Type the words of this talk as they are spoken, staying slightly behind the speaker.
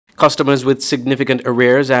Customers with significant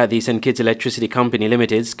arrears at the St. Kitts Electricity Company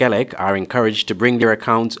Limited, Skelec, are encouraged to bring their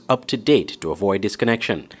accounts up to date to avoid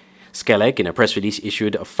disconnection. Skelec, in a press release,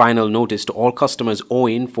 issued a final notice to all customers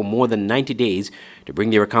owing for more than 90 days to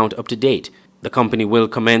bring their account up to date. The company will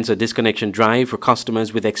commence a disconnection drive for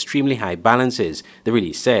customers with extremely high balances, the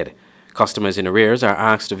release said. Customers in arrears are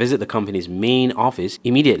asked to visit the company's main office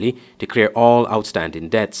immediately to clear all outstanding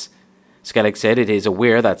debts. Skelec said it is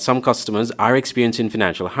aware that some customers are experiencing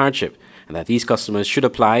financial hardship and that these customers should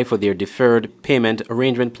apply for their deferred payment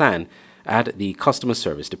arrangement plan at the Customer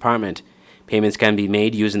Service Department. Payments can be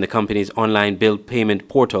made using the company's online bill payment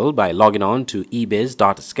portal by logging on to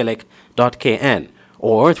ebiz.skelec.kn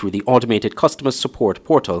or through the automated customer support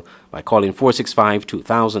portal by calling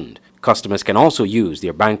 465-2000. Customers can also use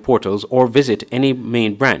their bank portals or visit any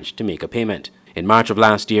main branch to make a payment. In March of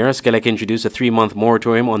last year, Skelec introduced a 3-month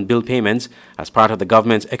moratorium on bill payments as part of the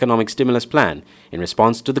government's economic stimulus plan in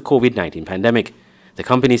response to the COVID-19 pandemic. The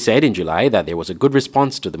company said in July that there was a good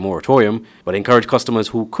response to the moratorium, but encouraged customers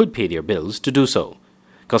who could pay their bills to do so.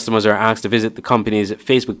 Customers are asked to visit the company's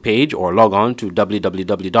Facebook page or log on to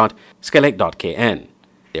www.skelec.kn.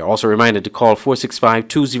 They are also reminded to call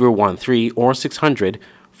 465-2013 or 600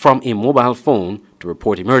 from a mobile phone to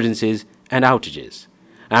report emergencies and outages.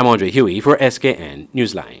 I'm Andre Huey for SKN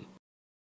Newsline.